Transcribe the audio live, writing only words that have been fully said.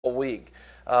week.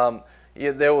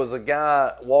 There was a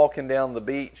guy walking down the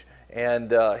beach,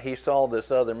 and he saw this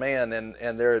other man,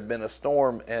 and there had been a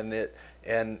storm, and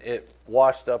it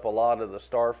washed up a lot of the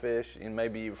starfish. And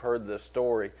maybe you've heard this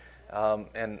story,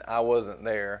 and I wasn't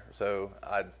there, so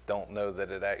I don't know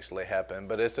that it actually happened.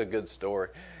 But it's a good story.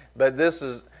 But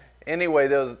anyway.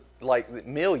 There was like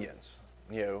millions,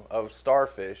 of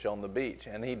starfish on the beach,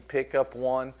 and he'd pick up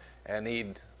one and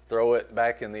he'd throw it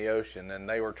back in the ocean, and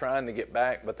they were trying to get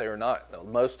back, but they were not.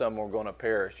 Most of them were going to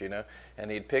perish,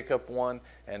 and he'd pick up one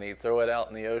and he'd throw it out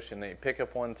in the ocean, and he'd pick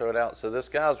up one and throw it out. So this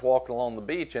guy's walking along the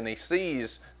beach, and he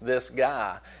sees this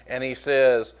guy, and he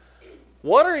says,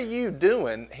 "What are you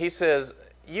doing?" He says,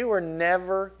 "You are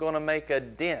never going to make a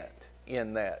dent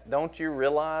in that. Don't you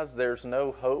realize there's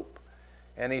no hope?"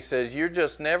 And he says, "You're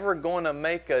just never going to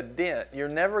make a dent. You're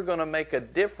never going to make a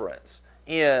difference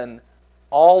in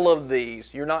all of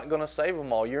these. You're not going to save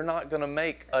them all. You're not going to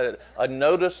make a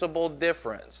noticeable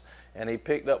difference." And he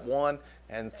picked up one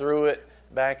and threw it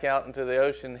back out into the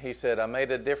ocean. He said, "I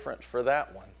made a difference for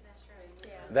that one." That's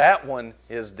right. Yeah. That one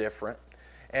is different.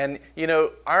 And,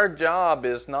 our job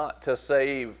is not to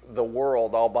save the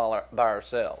world all by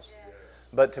ourselves,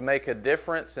 but to make a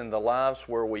difference in the lives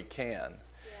where we can.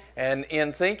 And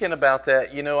in thinking about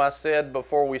that, I said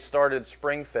before we started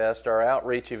Springfest, our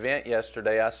outreach event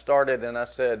yesterday, I started and I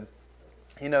said,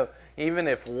 even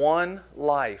if one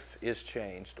life is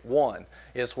changed, one,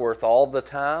 it's worth all the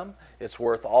time, it's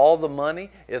worth all the money,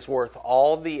 it's worth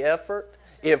all the effort.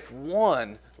 If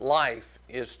one life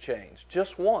is changed,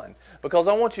 just one. Because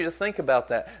I want you to think about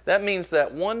that. That means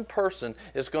that one person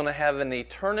is going to have an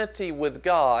eternity with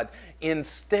God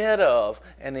instead of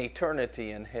an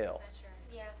eternity in hell.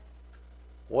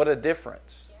 What a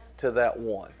difference to that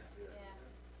one.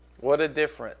 What a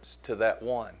difference to that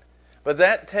one. But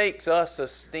that takes us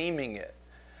esteeming it.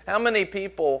 How many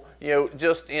people,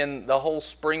 just in the whole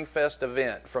Springfest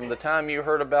event, from the time you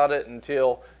heard about it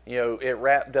until, it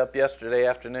wrapped up yesterday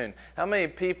afternoon, how many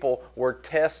people were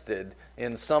tested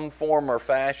in some form or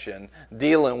fashion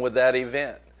dealing with that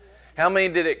event? How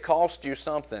many did it cost you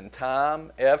something?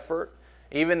 Time, effort?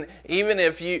 Even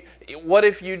what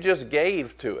if you just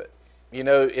gave to it?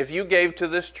 If you gave to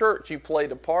this church, you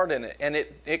played a part in it, and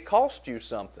it cost you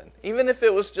something. Even if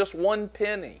it was just 1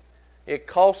 penny, it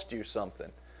cost you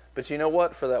something. But you know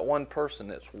what? For that one person,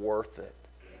 it's worth it.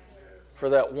 For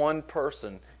that one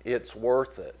person, it's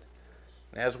worth it.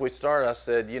 And as we started, I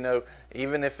said,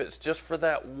 even if it's just for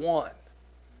that one,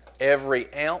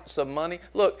 every ounce of money.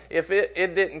 Look, if it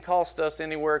didn't cost us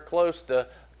anywhere close to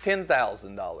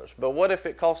 $10,000, but what if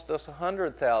it cost us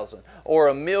 $100,000 or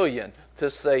 $1 million to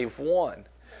save one?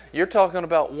 You're talking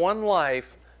about one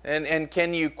life, and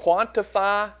can you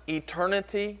quantify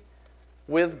eternity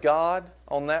with God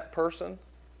on that person?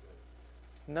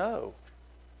 No.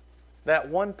 That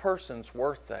one person's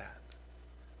worth that.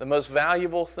 The most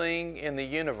valuable thing in the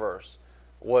universe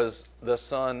was the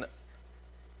Son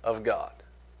of God.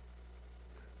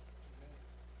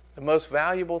 The most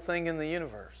valuable thing in the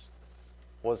universe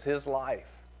was His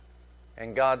life.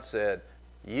 And God said,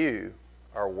 "You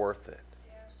are worth it.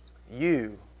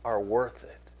 You are worth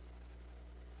it."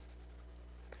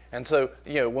 And so,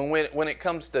 when it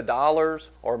comes to dollars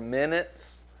or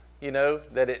minutes,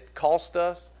 that it cost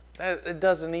us, it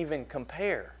doesn't even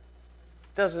compare.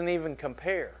 It doesn't even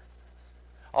compare.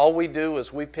 All we do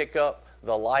is we pick up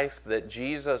the life that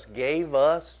Jesus gave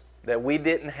us, that we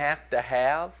didn't have to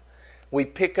have. We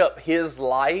pick up His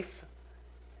life,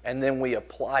 and then we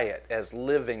apply it as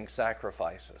living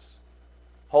sacrifices,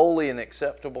 holy and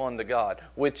acceptable unto God,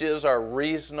 which is our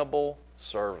reasonable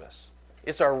service.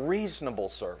 It's our reasonable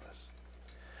service.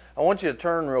 I want you to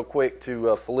turn real quick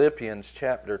to Philippians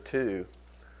chapter 2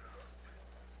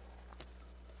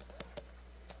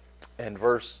 and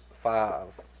verse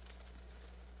 5.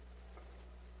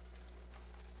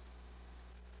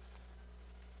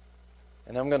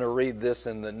 And I'm going to read this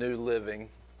in the New Living,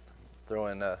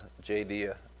 throwing JD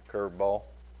a curveball.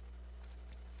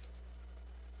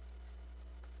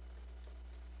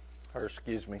 Or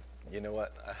excuse me, you know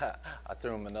what? I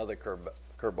threw him another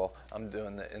curveball. I'm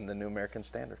doing it in the New American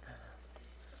Standard.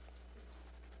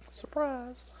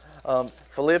 Surprise.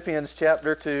 Philippians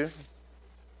chapter 2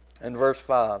 and verse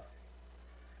 5.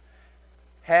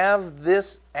 "Have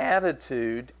this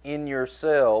attitude in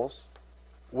yourselves,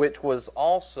 which was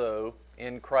also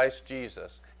in Christ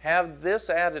Jesus." Have this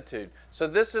attitude. So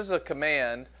this is a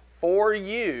command for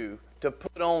you to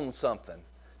put on something,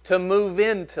 to move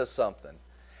into something.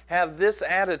 Have this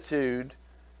attitude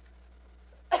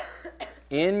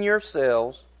in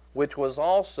yourselves, which was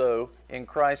also in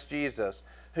Christ Jesus,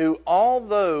 who,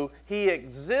 although He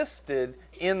existed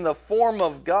in the form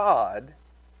of God,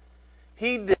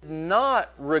 he did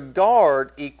not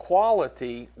regard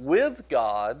equality with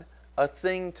God a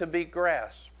thing to be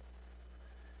grasped.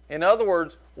 In other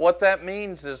words, what that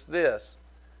means is this,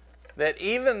 that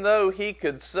even though he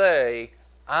could say,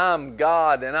 I'm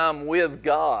God and I'm with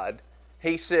God,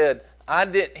 he said,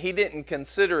 he didn't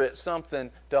consider it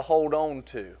something to hold on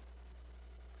to.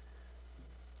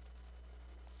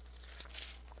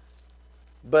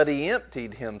 But he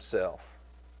emptied himself.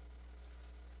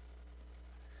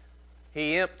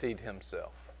 He emptied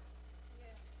himself.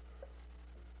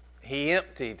 He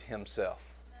emptied himself.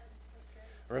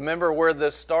 Remember where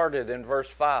this started in verse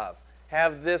 5.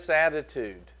 Have this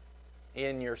attitude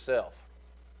in yourself.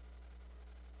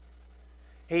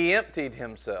 He emptied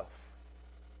himself.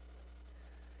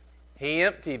 He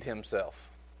emptied himself.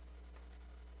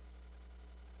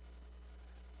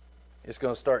 It's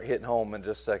going to start hitting home in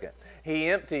just a second. He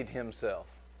emptied himself.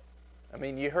 I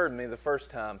mean, you heard me the first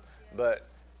time, but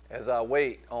as I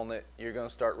wait on it, you're going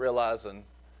to start realizing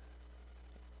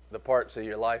the parts of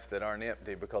your life that aren't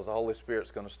empty, because the Holy Spirit's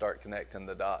going to start connecting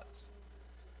the dots.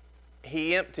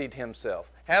 He emptied himself.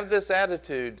 Have this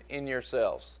attitude in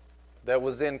yourselves that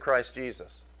was in Christ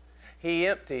Jesus. He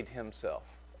emptied himself.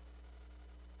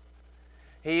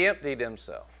 He emptied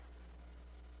himself.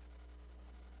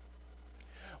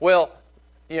 Well,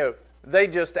 they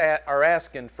just are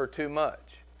asking for too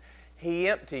much. He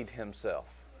emptied himself.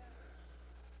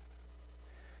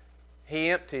 He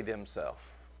emptied himself.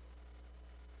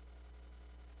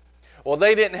 Well,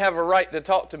 they didn't have a right to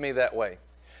talk to me that way.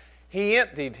 He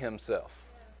emptied himself.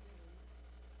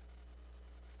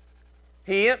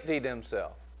 He emptied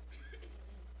himself.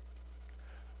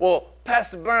 Well,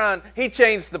 Pastor Brian, he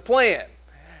changed the plan.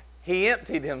 He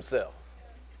emptied himself.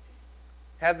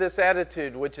 Have this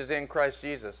attitude which is in Christ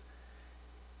Jesus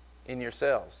in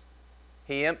yourselves.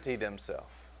 He emptied himself.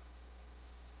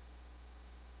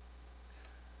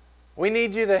 We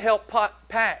need you to help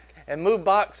pack and move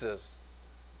boxes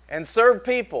and serve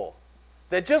people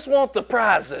that just want the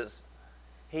prizes.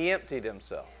 He emptied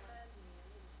himself.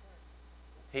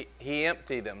 He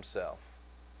emptied himself.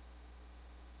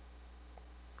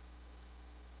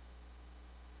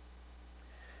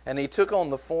 And he took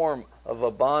on the form of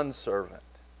a bondservant,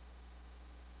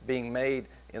 being made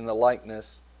in the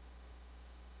likeness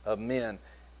of men.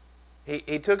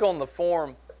 He took on the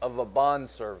form of a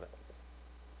bondservant.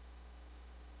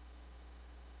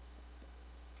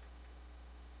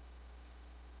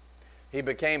 He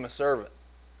became a servant.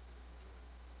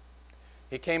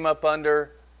 He came up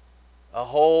under a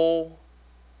whole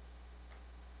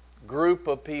group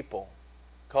of people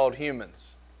called humans.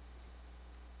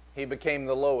 He became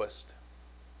the lowest.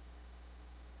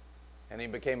 And he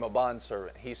became a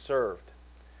bondservant. He served.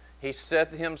 He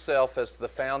set himself as the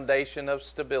foundation of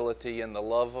stability in the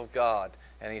love of God,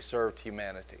 and he served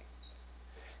humanity.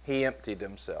 He emptied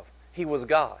himself. He was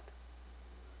God.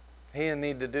 He didn't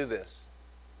need to do this.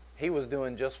 He was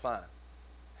doing just fine.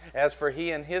 As for he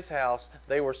and his house,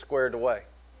 they were squared away.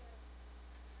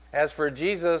 As for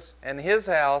Jesus and his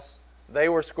house, they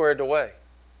were squared away.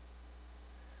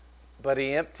 But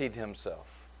he emptied himself,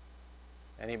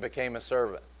 and he became a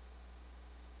servant.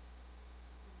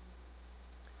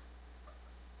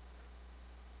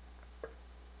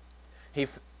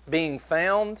 Being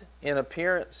found in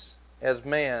appearance as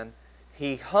man,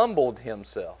 he humbled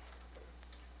himself.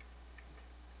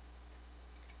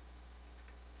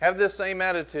 Have this same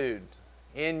attitude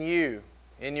in you,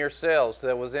 in yourselves,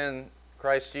 that was in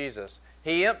Christ Jesus.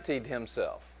 He emptied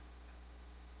himself.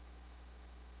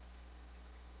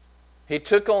 He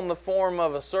took on the form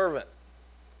of a servant.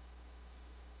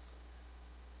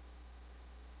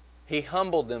 He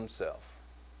humbled himself.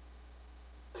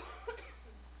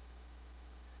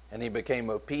 And he became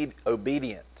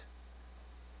obedient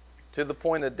to the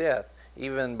point of death,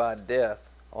 even by death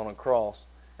on a cross.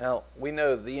 Now, we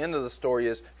know the end of the story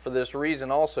is, for this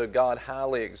reason also God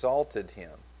highly exalted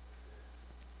him.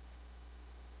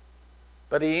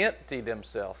 But he emptied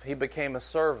himself. He became a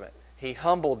servant. He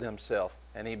humbled himself,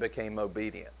 and he became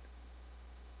obedient.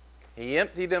 He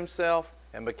emptied himself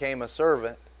and became a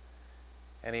servant,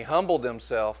 and he humbled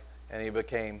himself, and he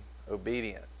became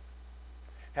obedient.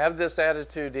 Have this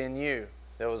attitude in you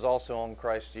that was also on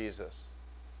Christ Jesus.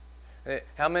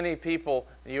 How many people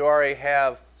you already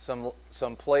have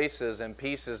some places and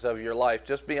pieces of your life?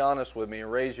 Just be honest with me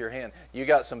and raise your hand. You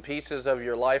got some pieces of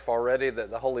your life already that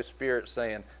the Holy Spirit's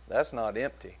saying, that's not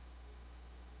empty.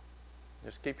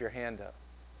 Just keep your hand up.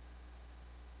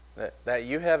 That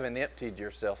you haven't emptied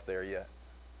yourself there yet.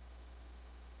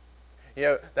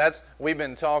 We've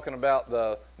been talking about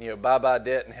the, bye-bye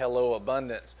debt and hello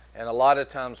abundance. And a lot of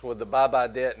times with the bye-bye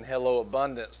debt and hello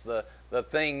abundance, the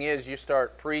thing is you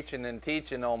start preaching and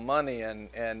teaching on money,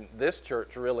 and this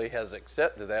church really has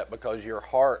accepted that because your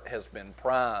heart has been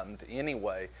primed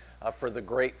anyway for the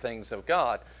great things of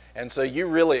God. And so you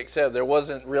really accept. There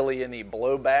wasn't really any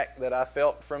blowback that I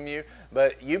felt from you,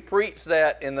 but you preach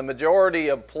that in the majority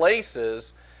of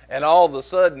places, and all of a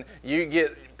sudden you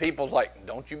get people's like,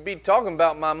 don't you be talking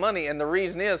about my money. And the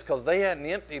reason is because they hadn't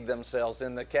emptied themselves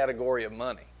in the category of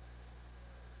money.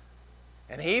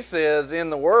 And he says in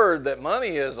the Word that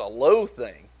money is a low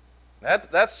thing.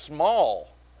 That's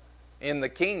small in the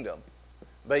kingdom.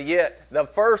 But yet, the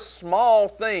first small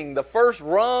thing, the first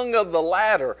rung of the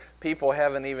ladder, people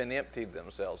haven't even emptied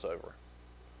themselves over.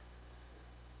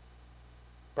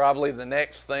 Probably the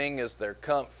next thing is their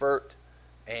comfort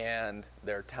and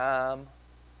their time.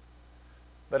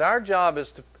 But our job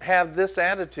is to have this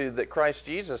attitude that Christ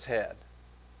Jesus had.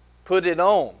 Put it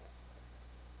on.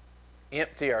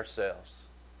 Empty ourselves.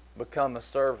 Become a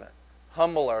servant.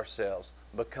 Humble ourselves.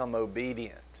 Become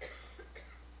obedient.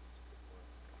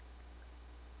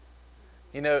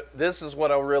 This is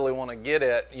what I really want to get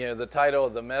at. The title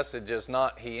of the message is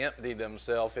not He Emptied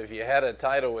Himself. If you had a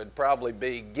title, it would probably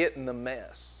be Get in the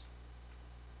Mess.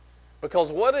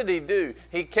 Because what did He do?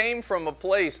 He came from a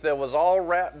place that was all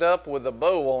wrapped up with a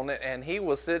bow on it, and He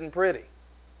was sitting pretty.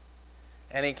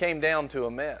 And He came down to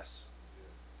a mess.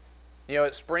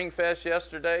 At Springfest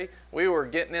yesterday, we were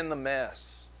getting in the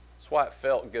mess. That's why it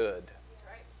felt good.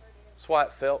 That's why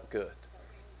it felt good.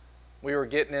 We were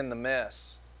getting in the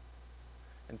mess.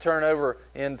 And turn over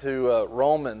into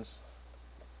Romans.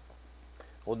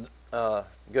 We'll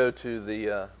go to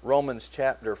the Romans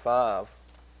chapter 5,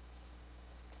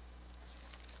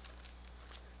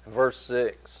 verse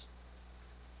 6.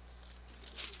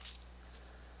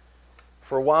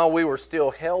 For while we were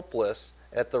still helpless,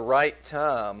 at the right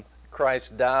time,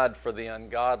 Christ died for the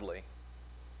ungodly.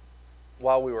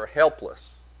 While we were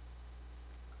helpless.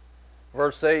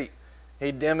 Verse 8.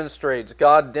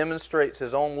 God demonstrates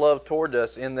His own love toward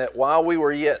us in that while we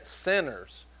were yet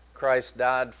sinners, Christ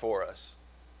died for us.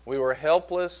 We were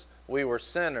helpless, we were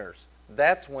sinners.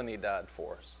 That's when He died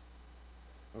for us.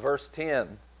 Verse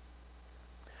 10.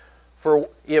 For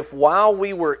if while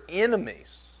we were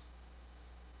enemies,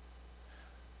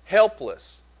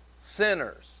 helpless,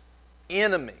 sinners,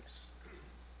 enemies,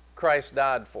 Christ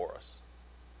died for us.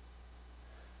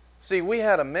 See, we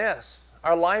had a mess.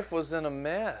 Our life was in a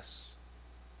mess.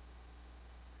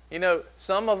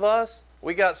 Some of us,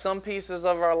 we got some pieces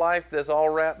of our life that's all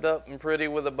wrapped up and pretty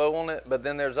with a bow on it, but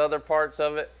then there's other parts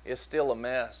of it, it's still a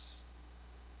mess.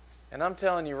 And I'm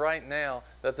telling you right now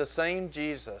that the same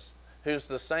Jesus, who's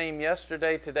the same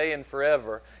yesterday, today, and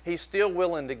forever, He's still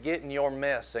willing to get in your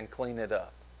mess and clean it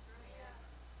up.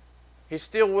 He's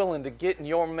still willing to get in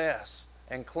your mess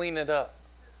and clean it up.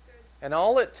 And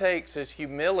all it takes is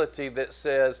humility that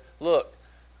says, look,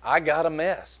 I got a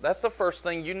mess. That's the first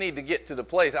thing you need to get to the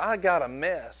place. I got a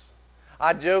mess.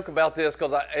 I joke about this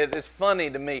because it's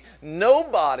funny to me.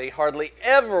 Nobody hardly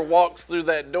ever walks through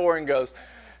that door and goes,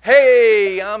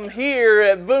 hey, I'm here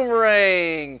at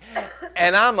Boomerang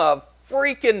and I'm a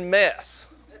freaking mess.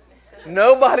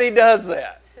 Nobody does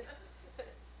that.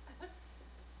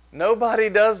 Nobody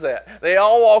does that. They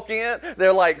all walk in,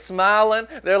 they're like smiling,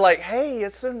 they're like, hey,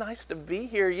 it's so nice to be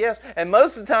here, yes. And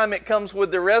most of the time it comes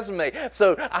with their resume.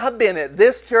 So I've been at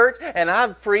this church, and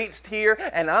I've preached here,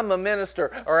 and I'm a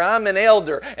minister, or I'm an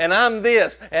elder, and I'm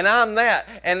this, and I'm that.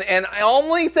 And the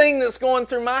only thing that's going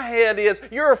through my head is,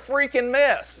 you're a freaking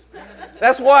mess.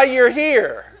 That's why you're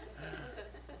here.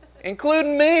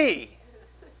 Including me.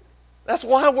 That's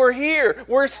why we're here.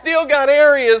 We're still got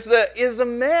areas that is a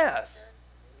mess.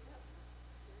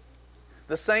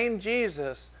 The same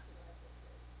Jesus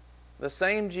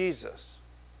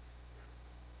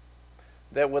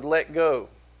that would let go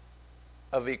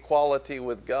of equality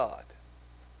with God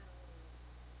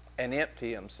and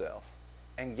empty Himself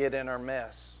and get in our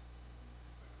mess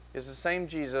is the same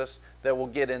Jesus that will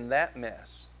get in that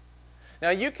mess.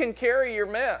 Now you can carry your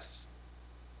mess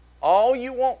all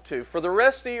you want to. For the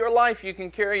rest of your life you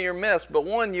can carry your mess, but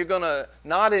one, you're going to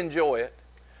not enjoy it.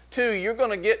 Two, you're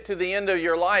going to get to the end of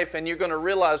your life and you're going to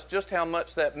realize just how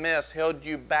much that mess held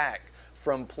you back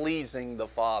from pleasing the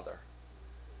Father.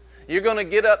 You're going to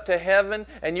get up to heaven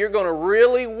and you're going to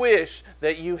really wish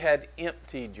that you had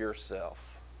emptied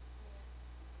yourself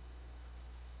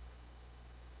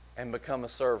and become a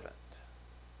servant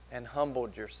and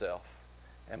humbled yourself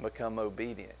and become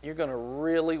obedient. You're going to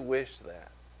really wish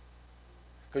that.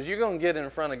 Because you're going to get in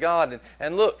front of God.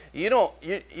 And look, you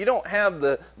don't have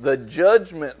the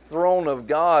judgment throne of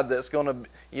God that's going to,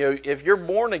 if you're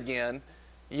born again,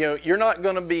 you're not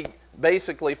going to be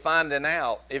basically finding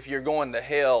out if you're going to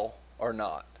hell or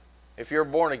not, if you're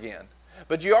born again.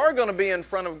 But you are going to be in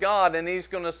front of God, and He's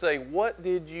going to say, what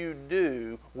did you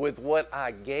do with what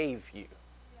I gave you?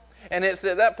 And it's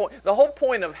at that point, the whole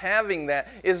point of having that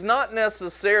is not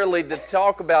necessarily to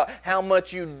talk about how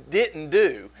much you didn't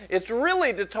do. It's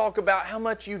really to talk about how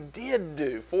much you did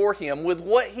do for Him with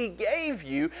what He gave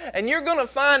you. And you're going to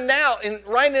find out, and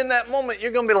right in that moment,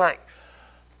 you're going to be like,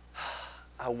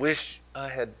 I wish I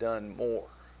had done more.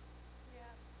 Yeah.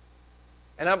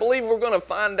 And I believe we're going to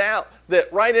find out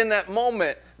that right in that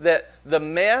moment, that the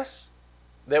mess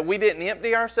that we didn't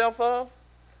empty ourselves of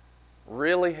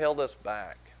really held us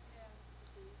back.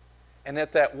 And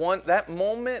at that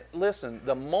moment, listen,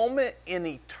 the moment in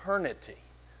eternity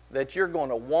that you're going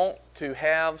to want to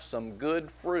have some good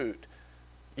fruit,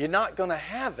 you're not going to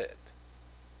have it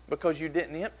because you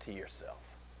didn't empty yourself.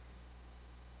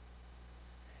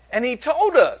 And He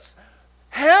told us,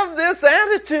 have this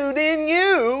attitude in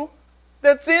you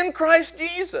that's in Christ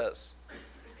Jesus.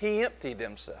 He emptied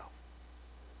Himself.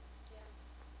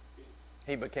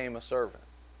 He became a servant.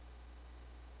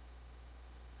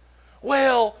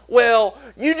 Well,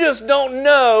 you just don't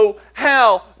know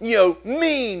how,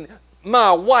 mean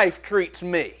my wife treats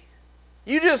me.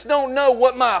 You just don't know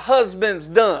what my husband's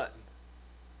done.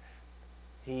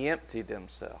 He emptied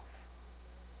Himself.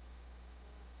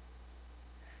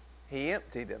 He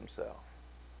emptied Himself.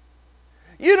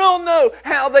 You don't know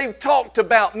how they've talked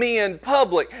about me in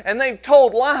public and they've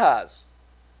told lies.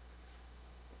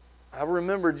 I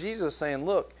remember Jesus saying,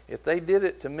 look, if they did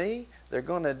it to me, they're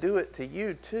going to do it to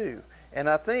you too. And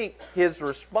I think His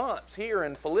response here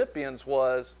in Philippians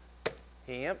was,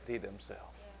 He emptied Himself.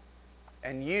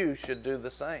 And you should do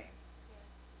the same.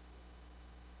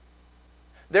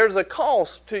 There's a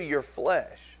cost to your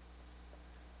flesh.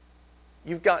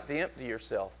 You've got to empty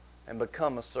yourself and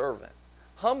become a servant.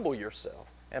 Humble yourself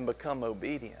and become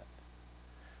obedient.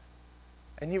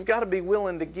 And you've got to be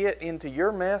willing to get into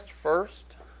your mess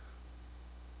first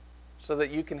so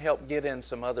that you can help get in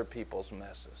some other people's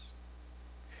messes.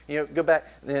 Go back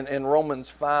in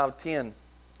Romans 5:10.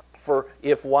 For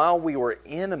if while we were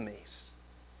enemies,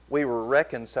 we were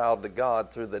reconciled to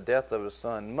God through the death of His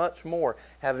Son, much more,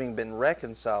 having been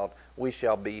reconciled, we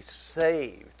shall be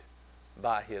saved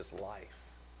by His life.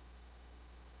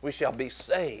 We shall be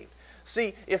saved.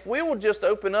 See, if we will just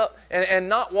open up and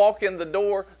not walk in the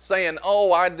door saying,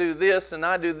 oh, I do this and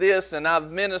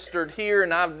I've ministered here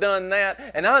and I've done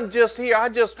that and I'm just here, I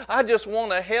just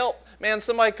want to help. Man,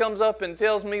 somebody comes up and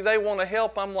tells me they want to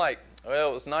help. I'm like, well,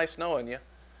 it was nice knowing you.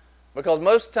 Because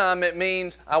most of the time it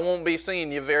means I won't be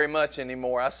seeing you very much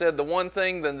anymore. I said the one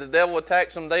thing that the devil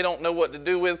attacks them they don't know what to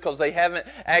do with because they haven't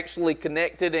actually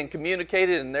connected and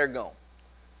communicated and they're gone.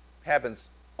 Happens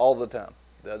all the time,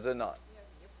 does it not?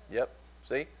 Yep.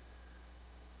 See?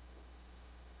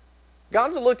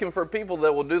 God's looking for people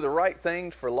that will do the right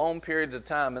things for long periods of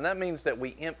time, and that means that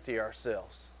we empty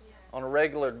ourselves on a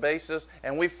regular basis,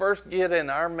 and we first get in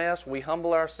our mess, we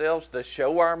humble ourselves to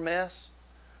show our mess,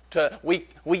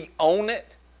 we own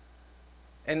it,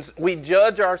 and we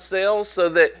judge ourselves so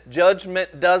that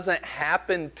judgment doesn't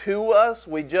happen to us.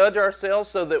 We judge ourselves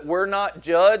so that we're not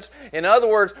judged. In other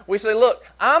words, we say, look,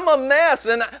 I'm a mess,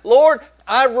 and Lord,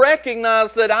 I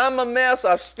recognize that I'm a mess.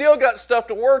 I've still got stuff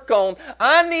to work on.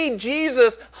 I need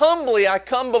Jesus. Humbly, I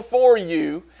come before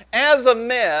you as a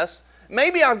mess.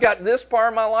 Maybe I've got this part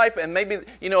of my life, and maybe,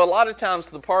 a lot of times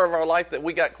the part of our life that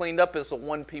we got cleaned up is the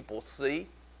one people see.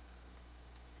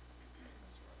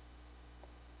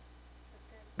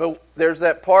 But there's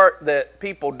that part that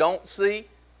people don't see,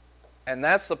 and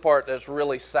that's the part that's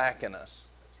really sacking us.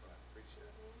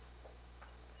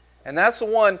 And that's the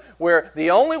one where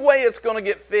the only way it's going to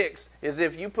get fixed is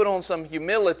if you put on some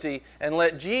humility and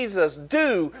let Jesus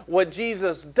do what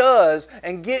Jesus does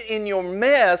and get in your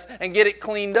mess and get it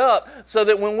cleaned up so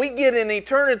that when we get in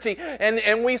eternity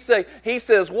and we say, He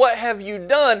says, what have you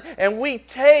done? And we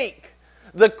take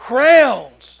the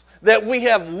crowns that we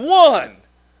have won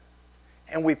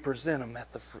and we present them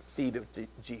at the feet of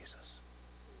Jesus.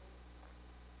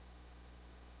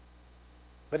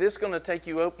 But it's going to take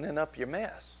you opening up your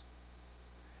mess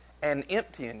and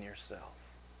emptying yourself.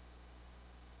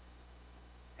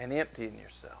 And emptying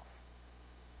yourself.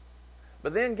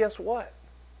 But then guess what?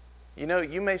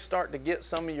 You may start to get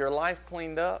some of your life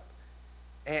cleaned up,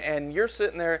 and you're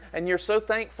sitting there and you're so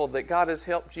thankful that God has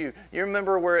helped you. You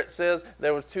remember where it says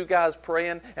there was two guys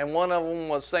praying and one of them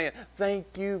was saying, thank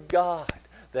you, God,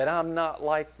 that I'm not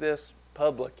like this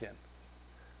publican.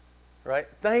 Right?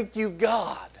 Thank you,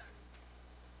 God,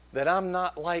 that I'm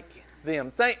not like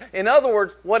them. In other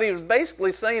words, what he was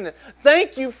basically saying is,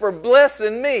 thank you for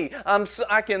blessing me.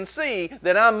 I can see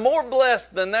that I'm more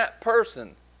blessed than that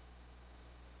person.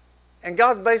 And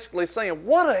God's basically saying,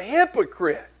 what a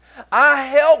hypocrite. I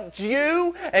helped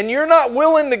you, and you're not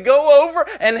willing to go over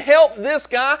and help this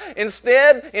guy.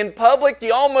 Instead, in public,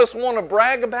 you almost want to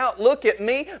brag about, look at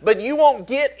me, but you won't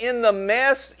get in the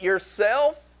mess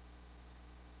yourself.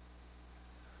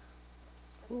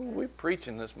 Ooh, we're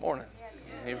preaching this morning.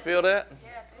 You feel that?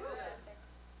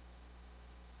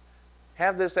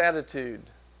 Have this attitude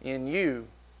in you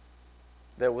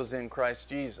that was in Christ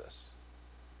Jesus.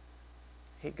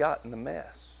 He got in the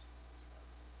mess.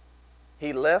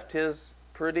 He left his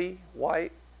pretty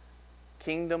white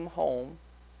kingdom home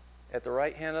at the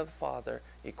right hand of the Father,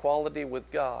 equality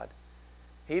with God.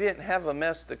 He didn't have a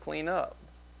mess to clean up,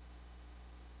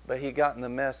 but he got in the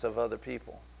mess of other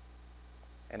people,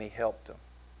 and he helped them.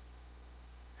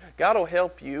 God will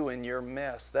help you in your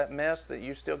mess, that mess that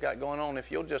you still got going on. If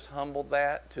you'll just humble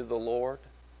that to the Lord,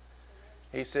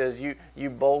 he says, you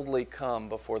boldly come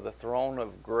before the throne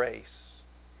of grace.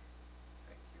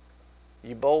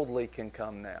 You boldly can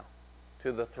come now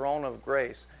to the throne of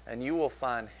grace, and you will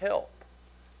find help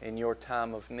in your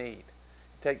time of need.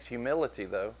 It takes humility,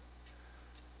 though.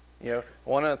 You know,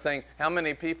 one of the things, how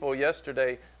many people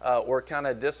yesterday were kind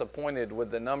of disappointed with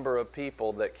the number of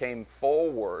people that came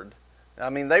forward?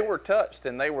 I mean, they were touched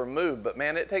and they were moved, but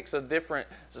man, it takes a different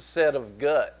set of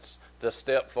guts to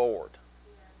step forward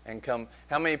and come.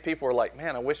 How many people were like,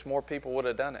 man, I wish more people would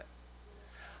have done it?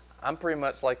 I'm pretty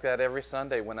much like that every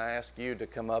Sunday when I ask you to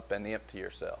come up and empty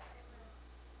yourself.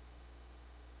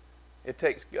 It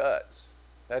takes guts.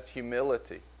 That's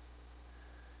humility.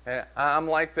 And I'm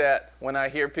like that when I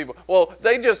hear people, well,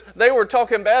 they were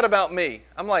talking bad about me.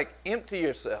 I'm like, empty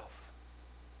yourself.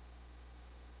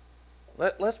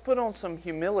 Let's put on some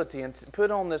humility and put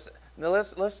on this. Now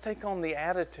let's take on the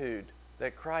attitude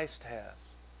that Christ has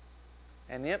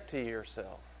and empty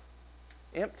yourself.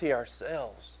 Empty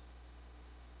ourselves.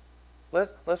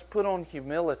 Let's put on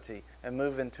humility and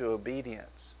move into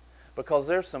obedience. Because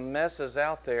there's some messes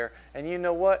out there. And you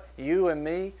know what? You and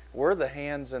me, we're the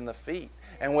hands and the feet.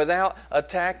 And without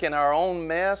attacking our own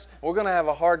mess, we're going to have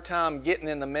a hard time getting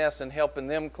in the mess and helping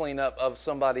them clean up of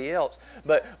somebody else.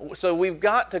 So we've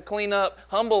got to clean up,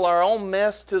 humble our own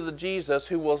mess to the Jesus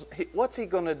what's he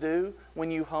going to do when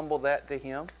you humble that to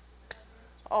him?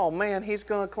 Oh man, he's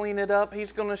going to clean it up.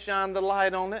 He's going to shine the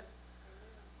light on it.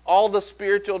 All the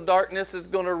spiritual darkness is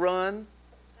going to run.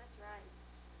 That's right.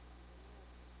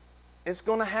 It's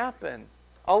going to happen.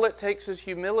 All it takes is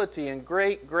humility, and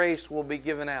great grace will be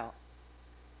given out.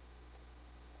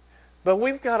 But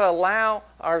we've got to allow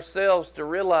ourselves to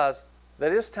realize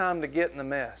that it's time to get in the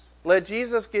mess. Let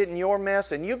Jesus get in your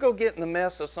mess, and you go get in the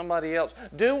mess of somebody else.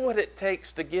 Do what it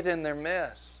takes to get in their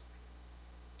mess.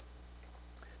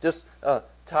 Just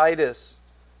Titus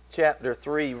chapter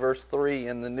 3, verse 3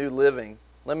 in the New Living.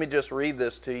 Let me just read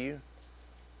this to you.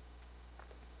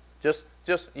 Just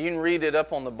you can read it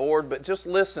up on the board, but just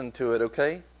listen to it,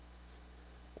 okay?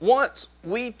 Once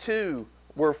we too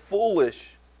were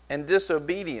foolish and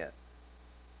disobedient.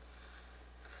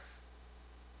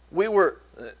 We were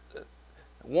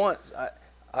once.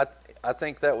 I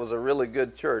think that was a really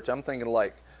good church. I'm thinking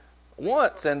like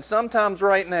once and sometimes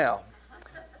right now.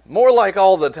 More like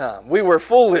all the time. We were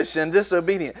foolish and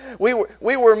disobedient. We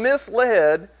were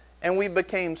misled. And we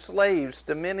became slaves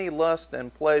to many lusts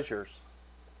and pleasures.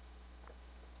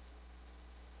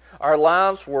 Our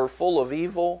lives were full of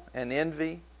evil and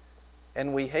envy,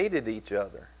 and we hated each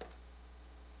other.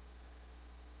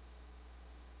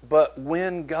 But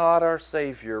when God our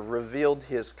Savior revealed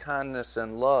His kindness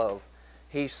and love,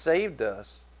 He saved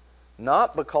us,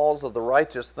 not because of the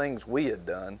righteous things we had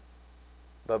done,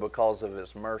 but because of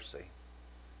His mercy.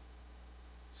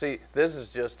 See, this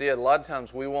is just it. A lot of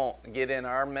times we won't get in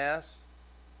our mess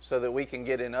so that we can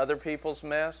get in other people's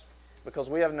mess because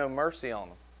we have no mercy on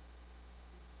them.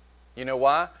 You know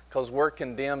why? Because we're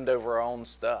condemned over our own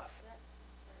stuff.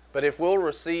 But if we'll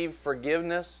receive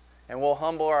forgiveness and we'll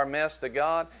humble our mess to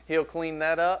God, He'll clean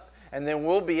that up. And then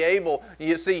we'll be able,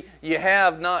 you see, you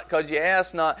have not because you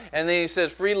ask not. And then He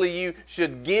says, freely you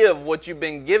should give what you've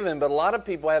been given. But a lot of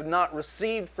people have not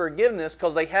received forgiveness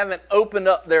because they haven't opened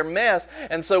up their mess.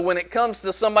 And so when it comes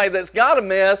to somebody that's got a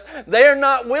mess, they're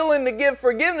not willing to give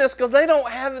forgiveness because they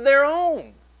don't have their own.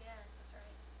 Yeah, that's right.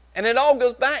 And it all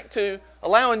goes back to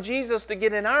allowing Jesus to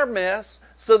get in our mess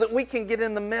so that we can get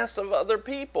in the mess of other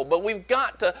people. But we've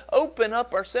got to open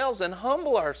up ourselves and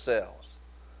humble ourselves.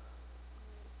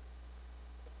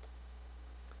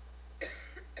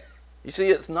 You see,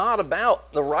 it's not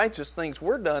about the righteous things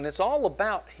we're done. It's all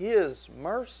about His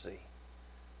mercy.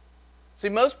 See,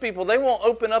 most people, they won't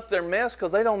open up their mess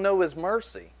because they don't know His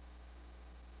mercy.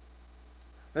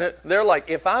 They're like,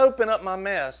 if I open up my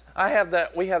mess,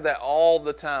 we have that all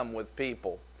the time with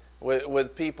people.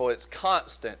 With people, it's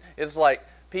constant. It's like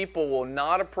people will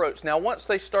not approach. Now, once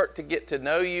they start to get to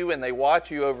know you and they watch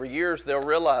you over years, they'll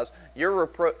realize your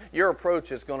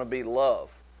approach is going to be love.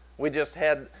 We just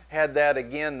had that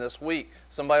again this week.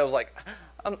 Somebody was like,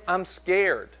 I'm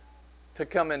scared to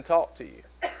come and talk to you.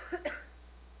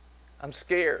 I'm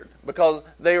scared because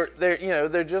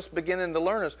they're just beginning to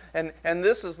learn us. And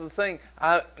this is the thing.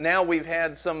 Now we've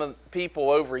had some people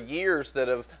over years that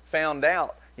have found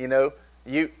out,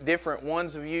 different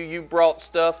ones of you brought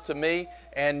stuff to me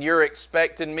and you're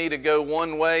expecting me to go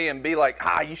one way and be like,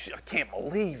 I can't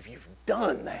believe you've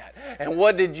done that. And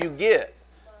what did you get?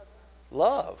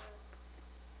 Love.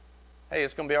 Hey,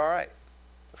 it's going to be all right.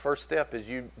 The first step is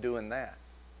you doing that.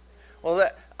 Well,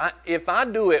 if I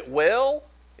do it well,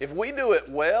 if we do it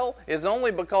well, it's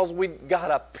only because we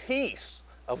got a piece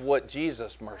of what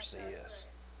Jesus' mercy is.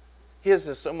 His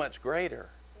is so much greater.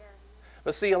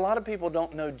 But see, a lot of people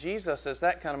don't know Jesus as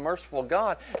that kind of merciful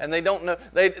God, and they don't know.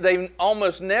 They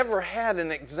almost never had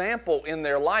an example in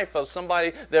their life of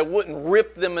somebody that wouldn't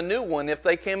rip them a new one if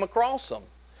they came across them.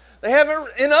 They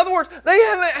haven't. In other words, they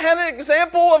haven't had an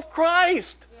example of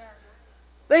Christ.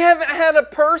 They haven't had a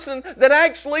person that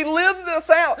actually lived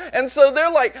this out. And so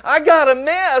they're like, I got a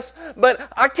mess, but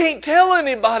I can't tell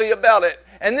anybody about it.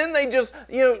 And then they just,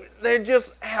 they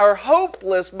just are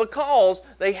hopeless because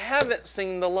they haven't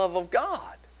seen the love of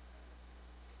God.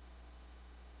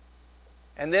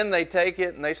 And then they take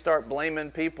it and they start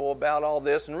blaming people about all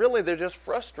this. And really they're just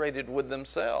frustrated with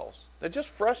themselves. They're just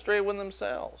frustrated with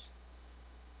themselves.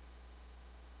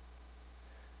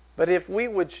 But if we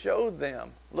would show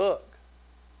them, look,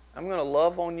 I'm going to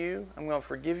love on you. I'm going to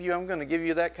forgive you. I'm going to give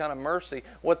you that kind of mercy.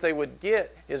 What they would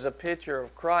get is a picture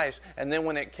of Christ. And then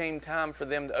when it came time for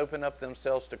them to open up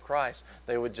themselves to Christ,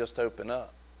 they would just open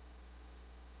up.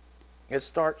 It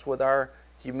starts with our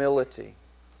humility.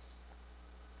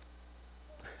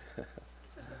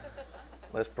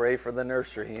 Let's pray for the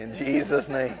nursery in Jesus'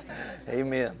 name.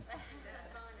 Amen.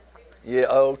 Yeah,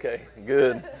 okay,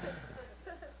 good.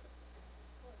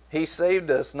 He saved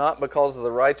us not because of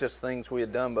the righteous things we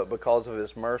had done, but because of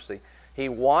His mercy. He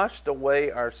washed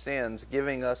away our sins,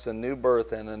 giving us a new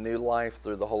birth and a new life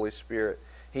through the Holy Spirit.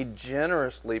 He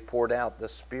generously poured out the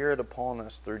Spirit upon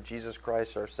us through Jesus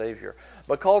Christ our Savior.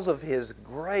 Because of His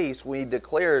grace, He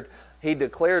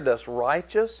declared us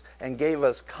righteous and gave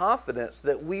us confidence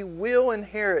that we will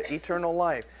inherit eternal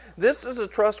life. This is a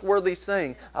trustworthy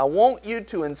saying. I want you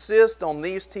to insist on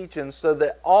these teachings so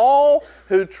that all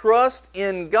who trust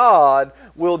in God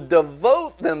will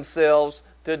devote themselves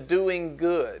to doing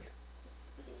good.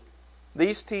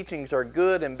 These teachings are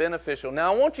good and beneficial.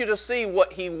 Now I want you to see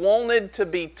what He wanted to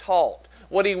be taught.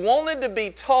 What He wanted to be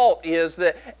taught is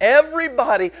that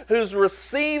everybody who's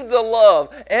received the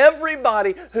love,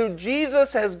 everybody who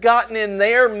Jesus has gotten in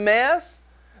their mess,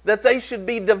 that they should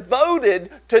be devoted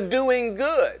to doing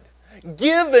good,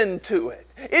 given to it.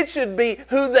 It should be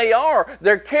who they are,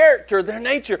 their character, their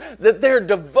nature, that they're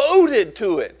devoted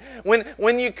to it.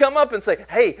 When you come up and say,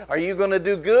 hey, are you going to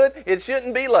do good? It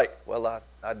shouldn't be like, well,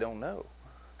 I don't know.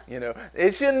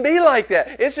 It shouldn't be like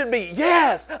that. It should be,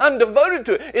 yes, I'm devoted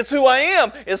to it. It's who I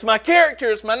am. It's my character.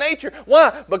 It's my nature.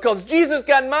 Why? Because Jesus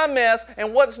got in my mess,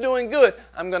 and what's doing good?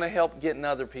 I'm going to help get in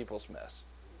other people's mess.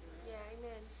 Yeah,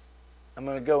 amen. I'm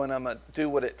going to go and I'm going to do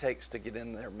what it takes to get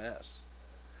in their mess.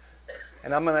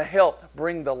 And I'm going to help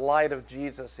bring the light of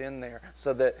Jesus in there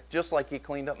so that just like He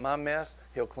cleaned up my mess,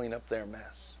 He'll clean up their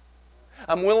mess.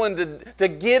 I'm willing to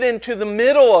get into the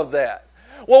middle of that.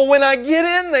 Well, when I get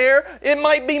in there, it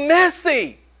might be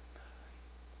messy.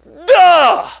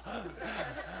 Duh!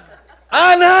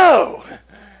 I know.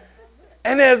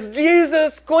 And as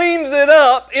Jesus cleans it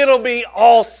up, it'll be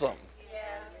awesome. Yeah,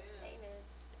 amen.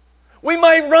 We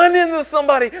might run into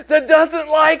somebody that doesn't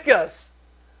like us.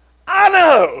 I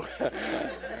know.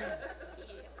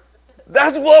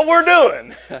 That's what we're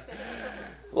doing.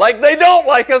 Like they don't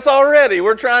like us already.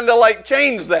 We're trying to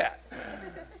change that.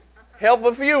 Help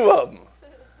a few of them.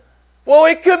 Well,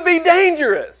 it could be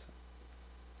dangerous.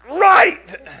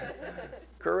 Right.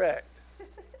 Correct.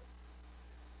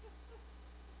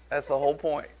 That's the whole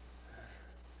point.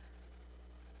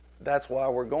 That's why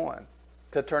we're going.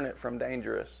 To turn it from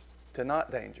dangerous to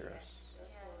not dangerous.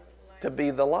 To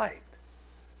be the light.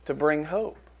 To bring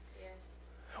hope.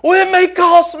 Well, it may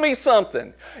cost me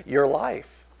something. Your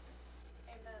life.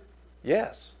 Amen.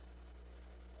 Yes.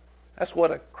 That's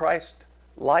what a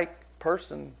Christ-like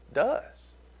person does.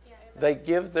 Yeah. They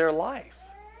give their life.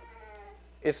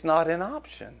 It's not an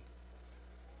option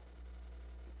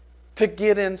to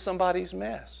get in somebody's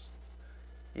mess.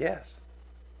 Yes.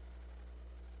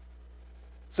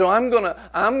 So I'm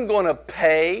gonna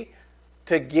pay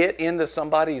to get into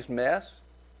somebody's mess?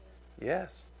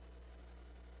 Yes.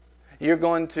 You're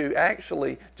going to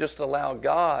actually just allow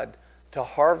God to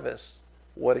harvest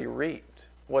what He reaped,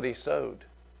 what He sowed.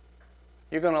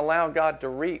 You're going to allow God to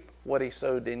reap what He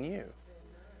sowed in you.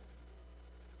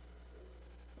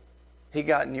 He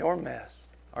got in your mess.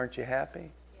 Aren't you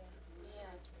happy? Yeah.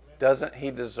 Doesn't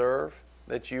He deserve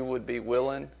that you would be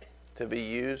willing to be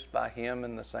used by Him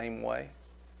in the same way?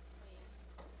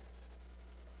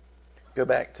 Go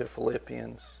back to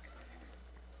Philippians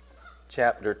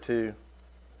chapter 2.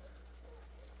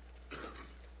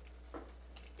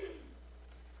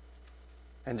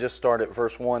 And just start at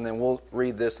verse 1, and we'll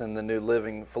read this in the New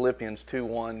Living. Philippians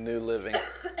 2:1, New Living.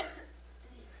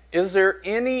 Is there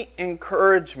any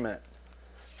encouragement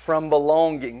from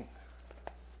belonging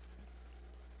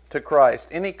to Christ?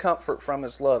 Any comfort from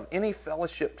His love? Any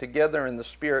fellowship together in the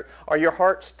Spirit? Are your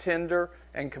hearts tender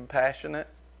and compassionate?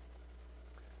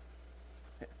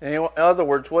 In other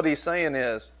words, what he's saying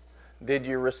is, did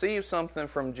you receive something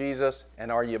from Jesus,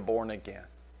 and are you born again?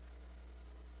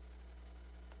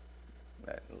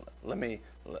 Let me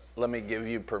give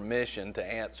you permission to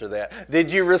answer that.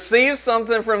 Did you receive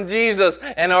something from Jesus,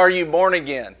 and are you born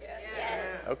again?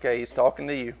 Yes. Okay, he's talking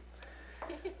to you.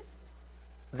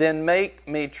 Then make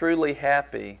me truly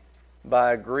happy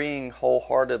by agreeing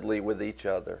wholeheartedly with each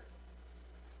other,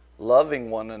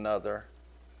 loving one another,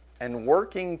 and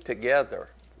working together.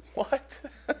 What?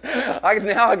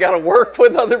 Now I got to work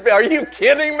with other people. Are you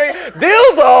kidding me?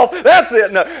 Deal's off. That's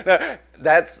it. No.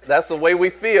 That's the way we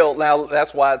feel. Now,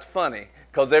 that's why it's funny.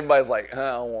 Because everybody's like,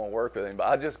 I don't want to work with anybody.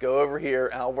 I'll just go over here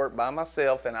and I'll work by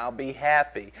myself and I'll be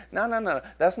happy. No.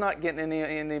 That's not getting in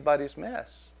anybody's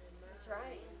mess. That's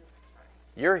right.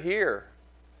 You're here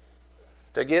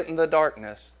to get in the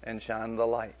darkness and shine the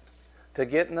light. To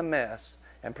get in the mess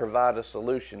and provide a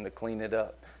solution to clean it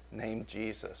up. Named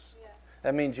Jesus.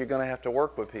 That means you're going to have to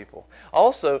work with people.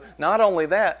 Also, not only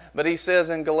that, but he says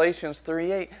in Galatians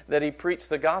 3:8 that he preached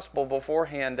the gospel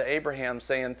beforehand to Abraham,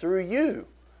 saying, through you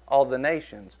all the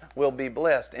nations will be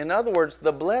blessed. In other words,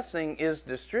 the blessing is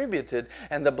distributed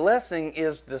and the blessing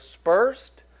is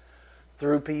dispersed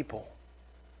through people.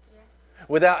 Yeah.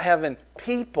 Without having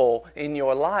people in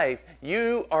your life,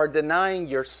 you are denying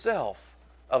yourself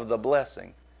of the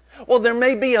blessing. Well, there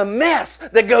may be a mess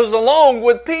that goes along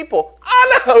with people.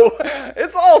 I know.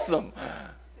 It's awesome.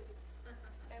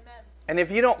 Amen. And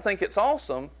if you don't think it's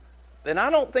awesome, then I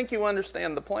don't think you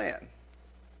understand the plan.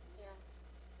 Yeah.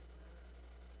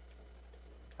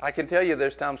 I can tell you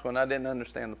there's times when I didn't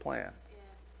understand the plan. Yeah.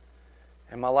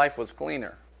 And my life was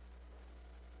cleaner.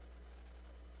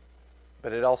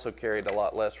 But it also carried a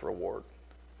lot less reward.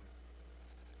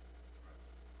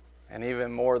 And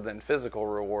even more than physical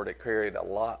reward, it carried a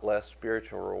lot less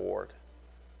spiritual reward.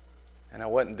 And I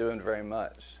wasn't doing very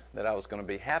much that I was going to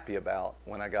be happy about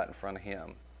when I got in front of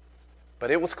Him.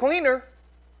 But it was cleaner.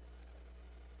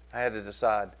 I had to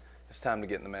decide, it's time to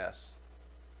get in the mess.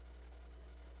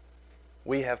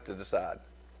 We have to decide,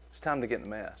 it's time to get in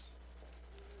the mess.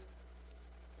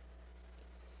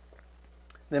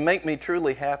 Then make me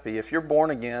truly happy. If you're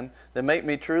born again, then make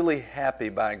me truly happy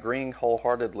by agreeing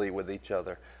wholeheartedly with each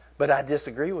other. But I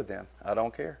disagree with them. I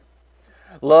don't care.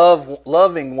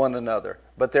 Loving one another,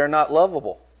 but they're not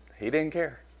lovable. He didn't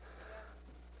care.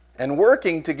 And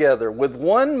working together with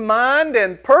one mind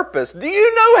and purpose. Do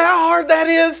you know how hard that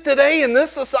is today in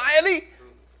this society?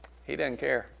 He didn't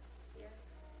care. Yeah.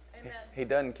 Amen. He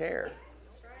doesn't care.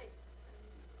 That's right.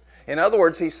 In other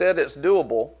words, he said it's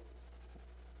doable.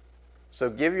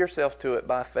 So give yourself to it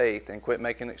by faith and quit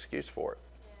making an excuse for it.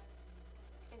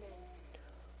 Yeah. Amen.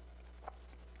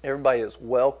 Everybody is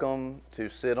welcome to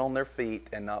sit on their feet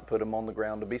and not put them on the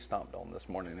ground to be stomped on this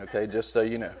morning, okay? Just so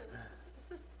you know.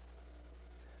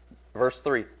 Verse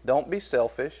 3, don't be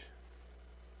selfish.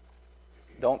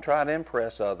 Don't try to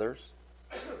impress others.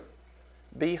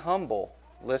 Be humble.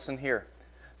 Listen here.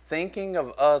 Thinking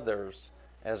of others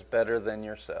as better than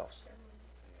yourselves.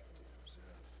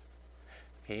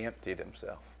 He emptied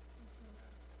himself.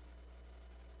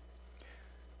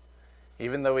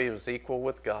 Even though he was equal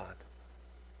with God.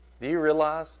 Do you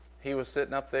realize he was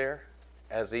sitting up there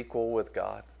as equal with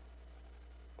God?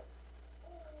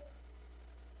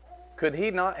 Could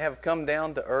he not have come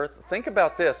down to earth? Think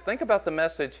about this. Think about the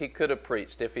message he could have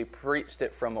preached if he preached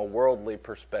it from a worldly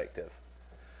perspective.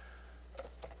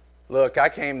 Look, I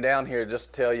came down here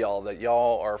just to tell y'all that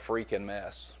y'all are a freaking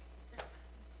mess.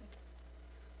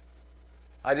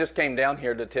 I just came down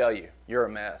here to tell you, you're a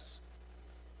mess.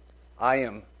 I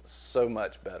am so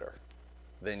much better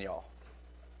than y'all.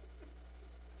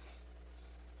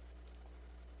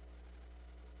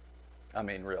 I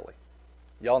mean, really.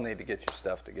 Y'all need to get your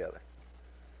stuff together.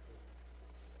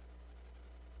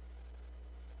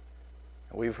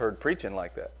 We've heard preaching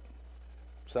like that.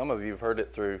 Some of you have heard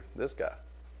it through this guy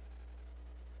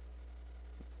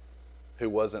who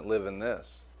wasn't living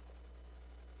this,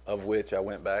 of which I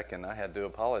went back and I had to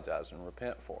apologize and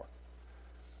repent for,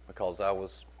 because I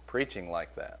was preaching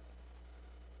like that.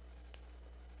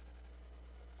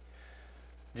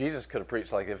 Jesus could have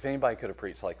preached like that. If anybody could have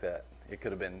preached like that, it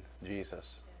could have been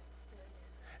Jesus.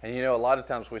 And you know, a lot of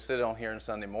times we sit on here on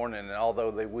Sunday morning, and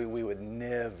although we would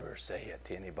never say it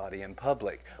to anybody in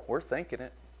public, we're thinking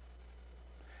it.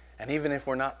 And even if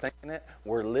we're not thinking it,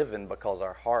 we're living, because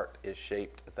our heart is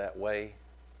shaped that way,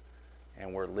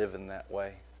 and we're living that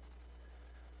way.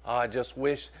 Oh, I just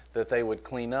wish that they would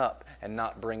clean up and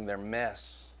not bring their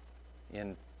mess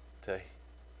into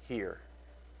here.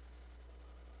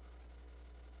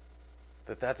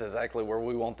 That's exactly where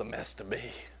we want the mess to be.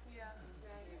 Yeah.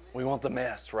 Right. We want the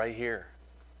mess right here,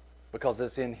 because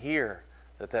it's in here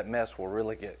that mess will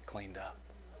really get cleaned up.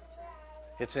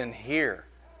 It's in here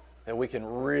that we can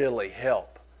really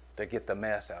help to get the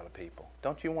mess out of people.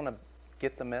 Don't you want to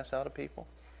get the mess out of people?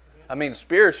 I mean,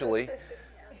 spiritually,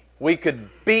 we could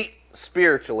beat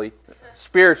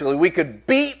we could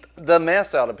beat the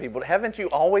mess out of people. Haven't you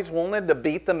always wanted to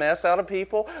beat the mess out of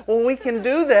people? Well, we can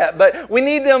do that, but we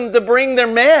need them to bring their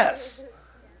mess.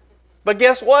 But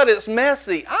guess what? It's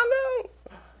messy. I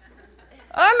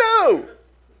know.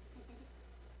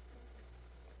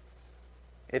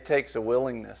 It takes a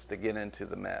willingness to get into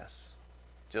the mess,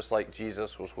 just like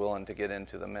Jesus was willing to get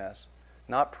into the mess.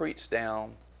 Not preach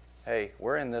down, hey,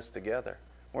 we're in this together.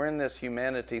 We're in this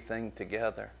humanity thing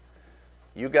together.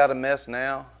 You got a mess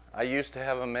now. I used to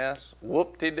have a mess.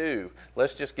 Whoop-de-doo.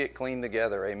 Let's just get clean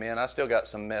together. Amen. I still got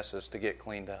some messes to get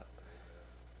cleaned up.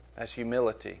 That's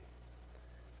humility.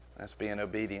 That's being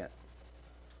obedient.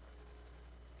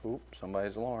 Oop,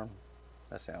 somebody's alarm.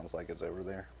 That sounds like it's over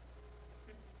there.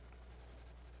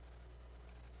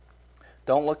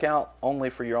 Don't look out only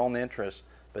for your own interest,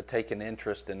 but take an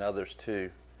interest in others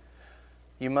too.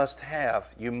 You must have.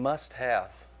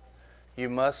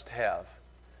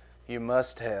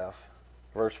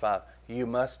 Verse 5. You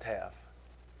must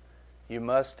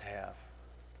have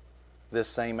this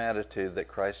same attitude that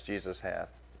Christ Jesus had.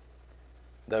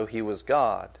 Though he was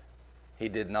God, he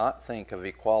did not think of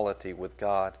equality with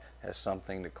God as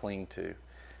something to cling to.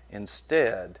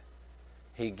 Instead,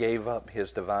 he gave up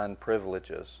his divine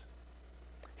privileges.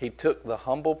 He took the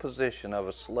humble position of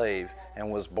a slave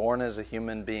and was born as a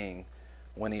human being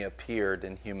when he appeared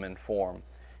in human form.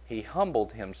 He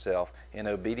humbled himself in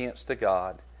obedience to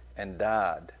God and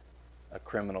died a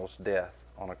criminal's death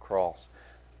on a cross.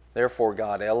 Therefore,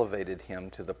 God elevated him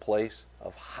to the place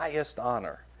of highest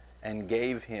honor and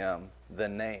gave him the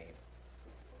name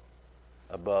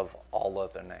above all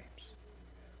other names.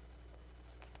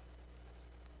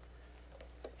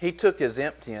 He took his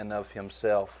emptying of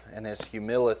himself and his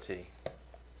humility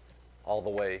all the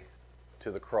way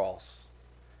to the cross.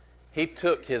 He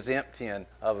took his emptying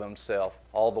of himself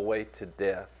all the way to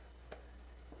death.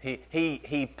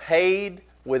 He paid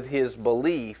with his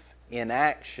belief in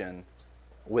action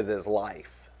with his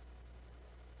life.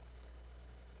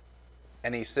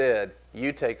 And he said,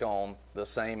 you take on the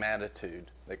same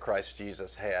attitude that Christ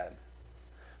Jesus had.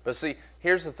 But see,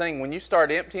 here's the thing. When you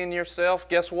start emptying yourself,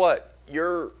 guess what?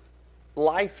 Your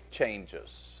life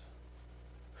changes.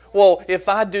 Well, if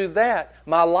I do that,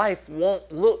 my life won't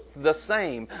look the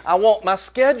same. My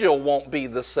schedule won't be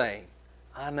the same.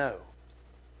 I know.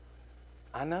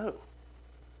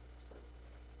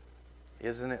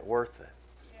 Isn't it worth it?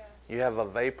 Yeah. You have a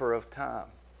vapor of time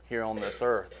here on this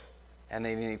earth and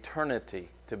an eternity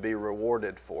to be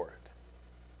rewarded for it.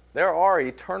 There are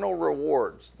eternal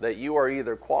rewards that you are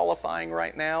either qualifying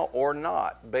right now or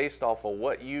not based off of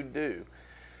what you do.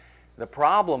 The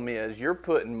problem is you're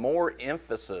putting more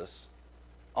emphasis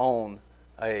on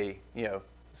a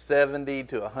 70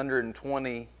 to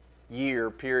 120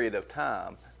 year period of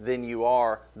time than you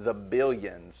are the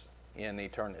billions in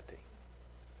eternity.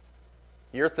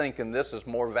 You're thinking this is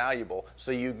more valuable,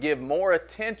 so you give more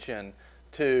attention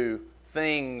to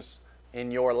things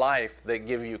in your life that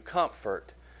give you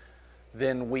comfort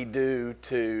than we do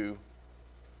to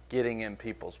getting in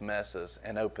people's messes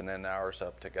and opening ours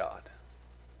up to God.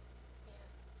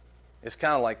 It's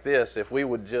kind of like this. If we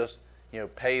would just,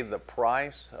 pay the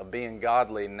price of being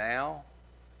godly now,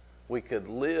 we could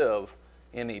live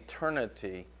in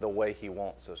eternity the way He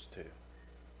wants us to.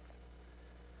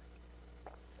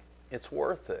 it's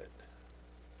worth it.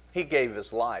 He gave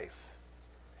His life.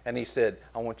 And He said,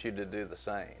 I want you to do the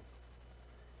same.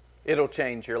 It'll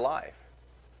change your life.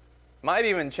 Might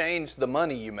even change the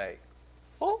money you make.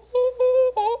 Oh,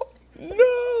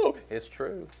 no! It's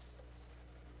true.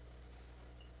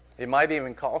 It might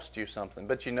even cost you something.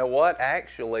 But you know what?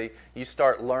 Actually, you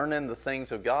start learning the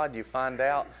things of God, you find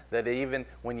out that even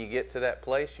when you get to that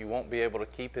place, you won't be able to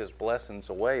keep His blessings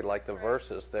away like the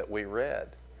verses that we read.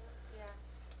 Yeah.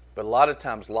 But a lot of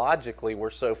times, logically, we're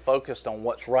so focused on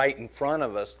what's right in front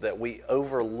of us that we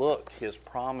overlook His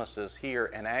promises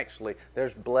here. And actually,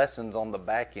 there's blessings on the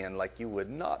back end like you would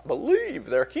not believe.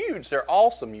 They're huge. They're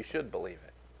awesome. You should believe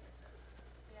it.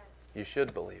 Yeah. You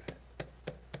should believe it.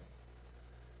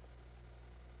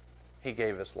 He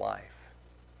gave His life.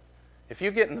 If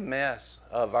you get in the mess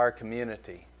of our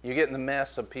community, you get in the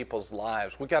mess of people's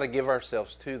lives, we've got to give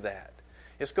ourselves to that.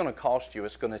 It's going to cost you.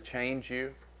 It's going to change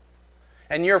you.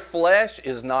 And your flesh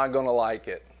is not going to like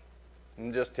it.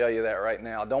 I'll just tell you that right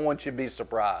now. I don't want you to be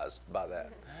surprised by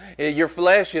that. Your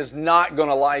flesh is not going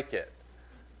to like it.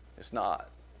 It's not.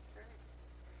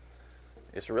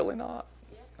 It's really not.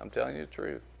 I'm telling you the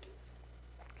truth.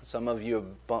 Some of you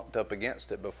have bumped up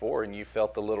against it before and you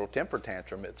felt the little temper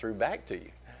tantrum it threw back to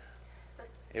you.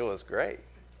 It was great.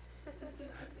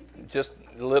 Just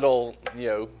little,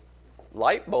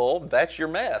 light bulb, that's your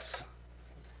mess.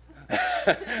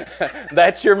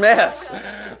 That's your mess.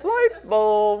 Light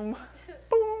bulb.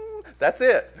 Boom. That's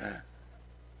it.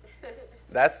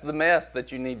 That's the mess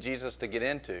that you need Jesus to get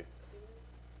into.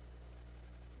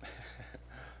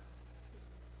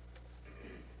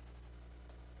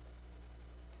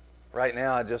 Right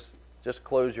now, just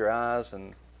close your eyes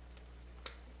and,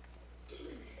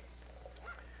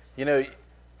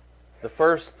 the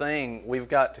first thing we've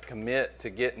got to commit to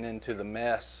getting into the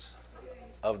mess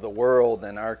of the world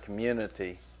and our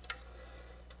community.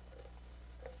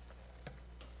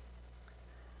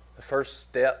 The first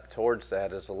step towards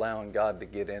that is allowing God to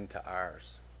get into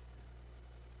ours.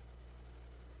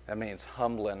 That means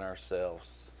humbling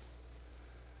ourselves,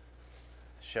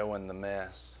 showing the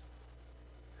mess.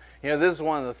 This is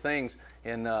one of the things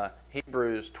in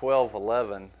Hebrews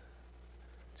 12:11.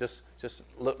 Just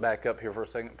look back up here for a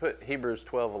second. Put Hebrews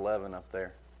 12:11 up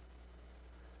there.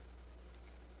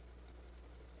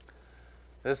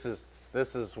 This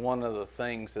is one of the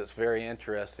things that's very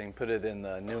interesting. Put it in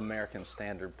the New American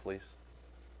Standard, please.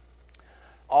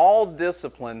 All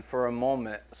discipline for a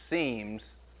moment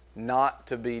seems not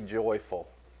to be joyful,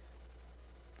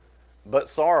 but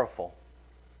sorrowful.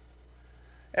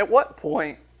 At what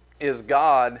point is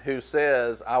God, who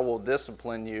says, I will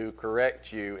discipline you,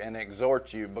 correct you, and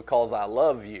exhort you because I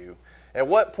love you, at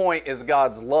what point is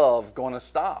God's love going to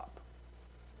stop?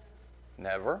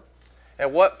 Never.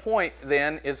 At what point,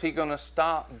 then, is He going to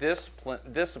stop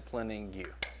disciplining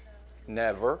you?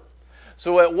 Never.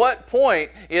 So at what point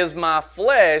is my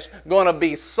flesh going to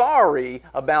be sorry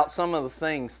about some of the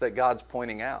things that God's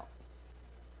pointing out?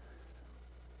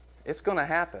 It's going to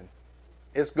happen.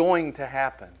 It's going to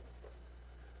happen.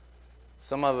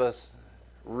 Some of us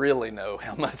really know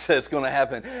how much that's going to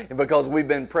happen because we've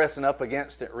been pressing up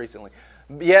against it recently.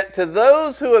 Yet to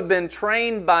those who have been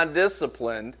trained by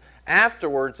discipline,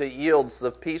 afterwards it yields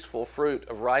the peaceful fruit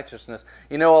of righteousness.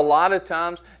 A lot of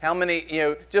times,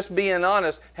 just being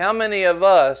honest, how many of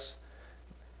us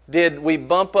did we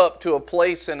bump up to a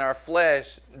place in our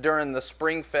flesh during the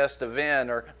Springfest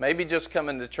event, or maybe just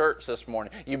coming to church this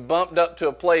morning? You bumped up to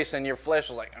a place and your flesh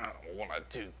was like, I don't want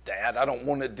to do that. I don't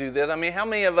want to do this. How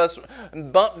many of us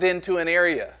bumped into an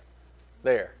area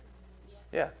there?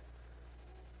 Yeah.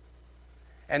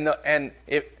 Let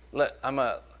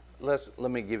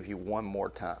me give you one more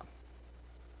time.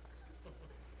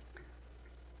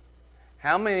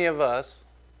 How many of us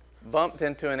bumped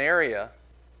into an area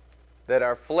that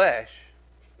our flesh,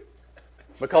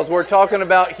 because we're talking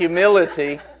about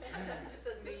humility.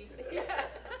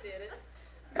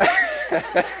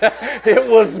 It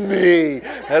was me.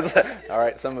 All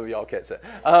right, some of y'all catch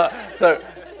that. So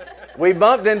we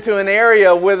bumped into an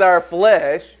area with our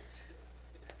flesh.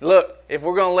 Look, if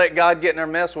we're going to let God get in our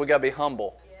mess, we've got to be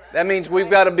humble. That means we've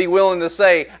got to be willing to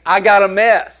say, I got a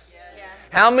mess.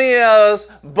 How many of us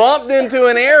bumped into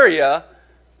an area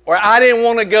where I didn't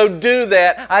want to go do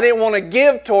that. I didn't want to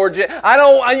give towards it.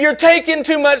 You're taking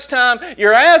too much time.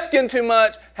 You're asking too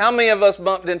much. How many of us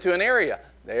bumped into an area?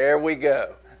 There we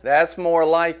go. That's more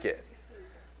like it.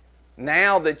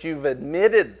 Now that you've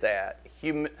admitted that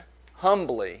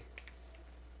humbly,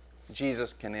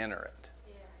 Jesus can enter it.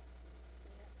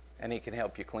 And He can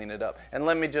help you clean it up. And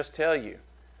let me just tell you,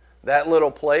 that little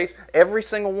place, every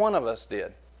single one of us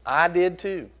did. I did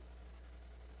too.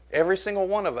 Every single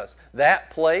one of us. That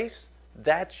place,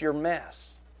 that's your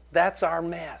mess. That's our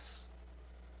mess.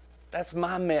 That's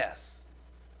my mess.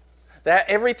 That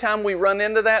every time we run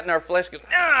into that and our flesh goes,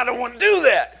 I don't want to do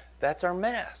that. That's our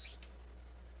mess.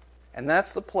 And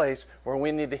that's the place where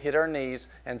we need to hit our knees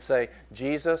and say,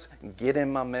 Jesus, get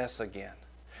in my mess again.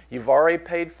 You've already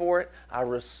paid for it. I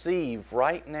receive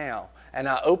right now. And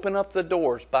I open up the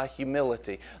doors by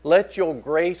humility. Let your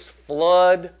grace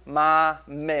flood my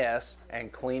mess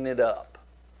and clean it up.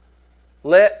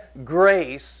 Let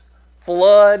grace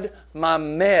flood my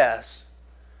mess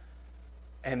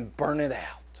and burn it out.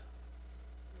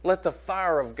 Let the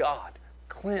fire of God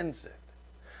cleanse it.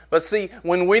 But see,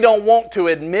 when we don't want to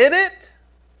admit it,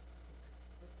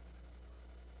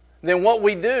 then what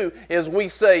we do is we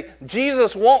say,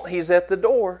 Jesus he's at the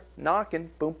door, knocking,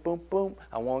 boom, boom, boom.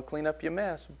 I want to clean up your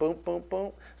mess, boom, boom,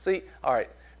 boom. See, all right,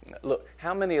 look,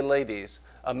 how many ladies,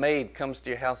 a maid comes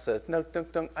to your house and says, no,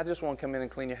 don't, I just want to come in and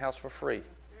clean your house for free.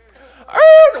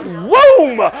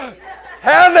 Boom!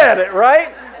 Have at it, right?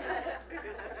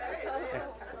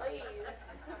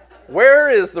 Where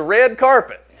is the red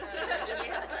carpet?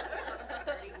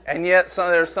 And yet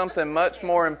there's something much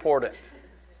more important.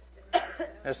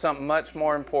 There's something much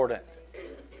more important.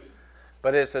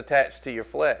 But it's attached to your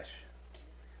flesh.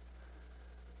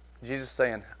 Jesus is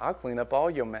saying, I'll clean up all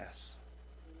your mess.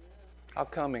 I'll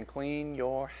come and clean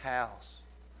your house.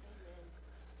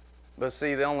 But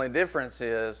see, the only difference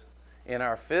is, in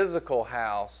our physical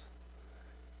house,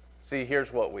 see,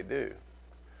 here's what we do.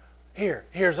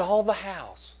 Here's all the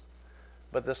house.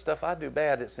 But the stuff I do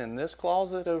bad, it's in this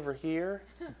closet over here.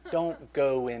 Don't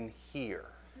go in here.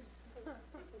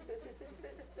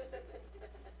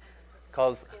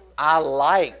 Because I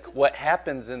like what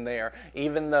happens in there,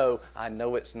 even though I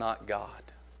know it's not God.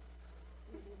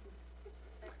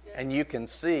 And you can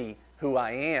see who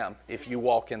I am if you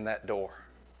walk in that door.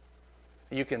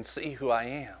 You can see who I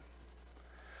am.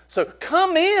 So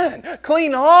come in,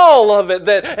 clean all of it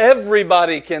that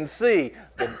everybody can see,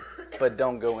 but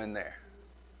don't go in there.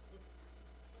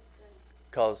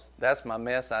 Because that's my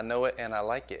mess, I know it, and I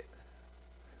like it.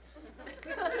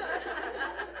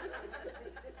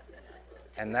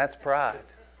 And that's pride.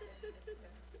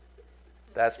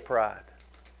 That's pride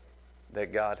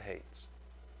that God hates.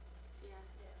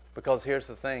 Because here's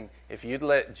the thing, if you'd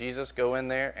let Jesus go in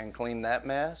there and clean that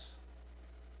mess,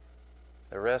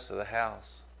 the rest of the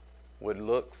house would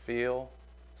look, feel,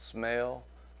 smell,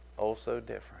 oh so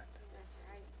different.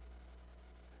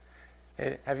 That's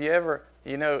right. Have you ever,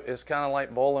 it's kind of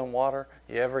like boiling water.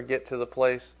 You ever get to the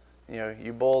place,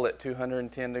 you boil at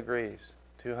 210 degrees,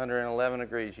 211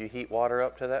 degrees. You heat water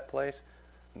up to that place,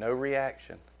 no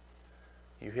reaction.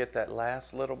 You hit that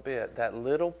last little bit, that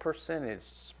little percentage,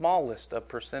 smallest of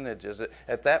percentages.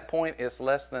 At that point, it's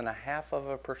less than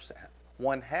 0.5%.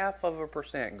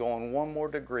 0.5% going 1 more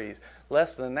degrees,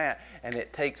 less than that, and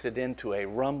it takes it into a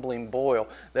rumbling boil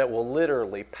that will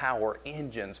literally power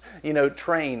engines.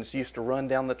 Trains used to run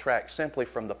down the track simply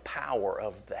from the power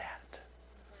of that.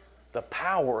 The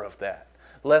power of that.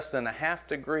 Less than 0.5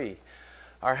 degree.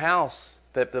 Our house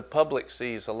that the public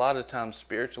sees a lot of times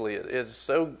spiritually is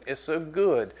so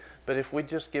good, but if we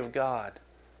just give God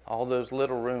all those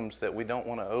little rooms that we don't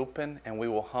want to open and we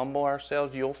will humble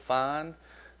ourselves, you'll find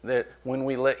that when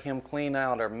we let Him clean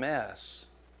out our mess,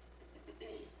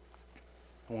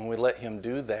 when we let Him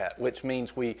do that, which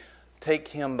means we take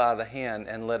Him by the hand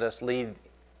and let us lead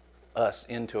us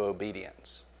into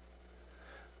obedience.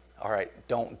 All right,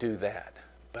 don't do that.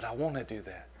 But I want to do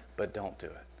that. But don't do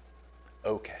it.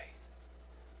 Okay.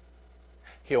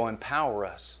 He'll empower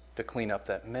us to clean up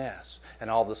that mess.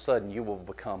 And all of a sudden you will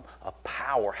become a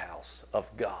powerhouse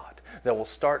of God that will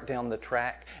start down the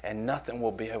track and nothing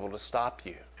will be able to stop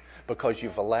you because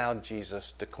you've allowed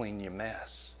Jesus to clean your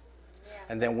mess.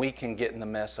 And then we can get in the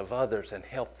mess of others and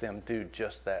help them do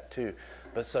just that too.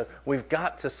 But so we've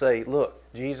got to say, look,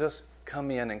 Jesus,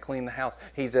 come in and clean the house.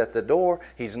 He's at the door.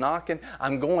 He's knocking.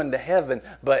 I'm going to heaven,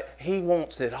 but He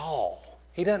wants it all.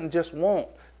 He doesn't just want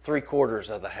 3/4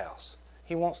 of the house.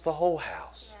 He wants the whole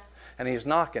house. Yeah. And He's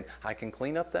knocking. I can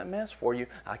clean up that mess for you.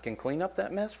 I can clean up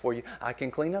that mess for you. I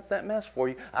can clean up that mess for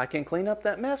you. I can clean up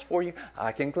that mess for you.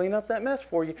 I can clean up that mess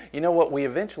for you. You know what we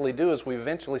eventually do is we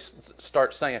eventually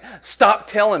start saying, stop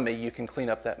telling me you can clean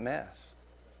up that mess.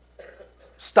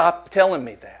 Stop telling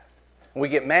me that. We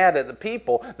get mad at the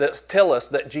people that tell us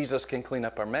that Jesus can clean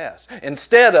up our mess.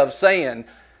 Instead of saying,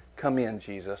 come in,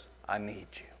 Jesus, I need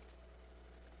you.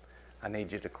 I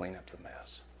need you to clean up the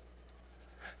mess.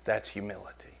 That's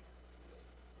humility.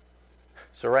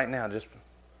 So right now, just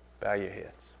bow your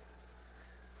heads.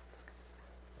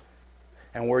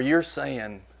 And where you're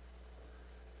saying,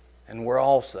 And we're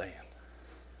all saying,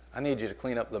 I need you to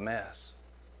clean up the mess.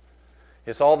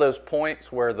 It's all those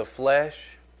points where the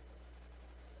flesh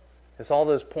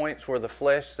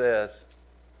says,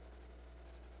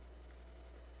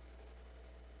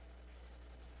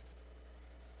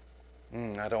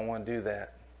 I don't want to do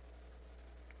that.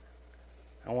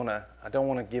 I don't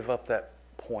want to give up that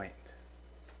point.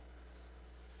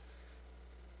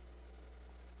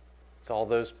 It's all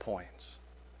those points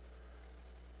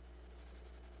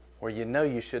where you know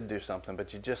you should do something,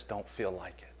 but you just don't feel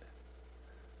like it.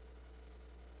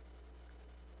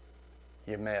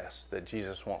 Your mess that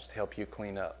Jesus wants to help you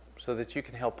clean up so that you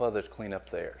can help others clean up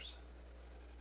theirs.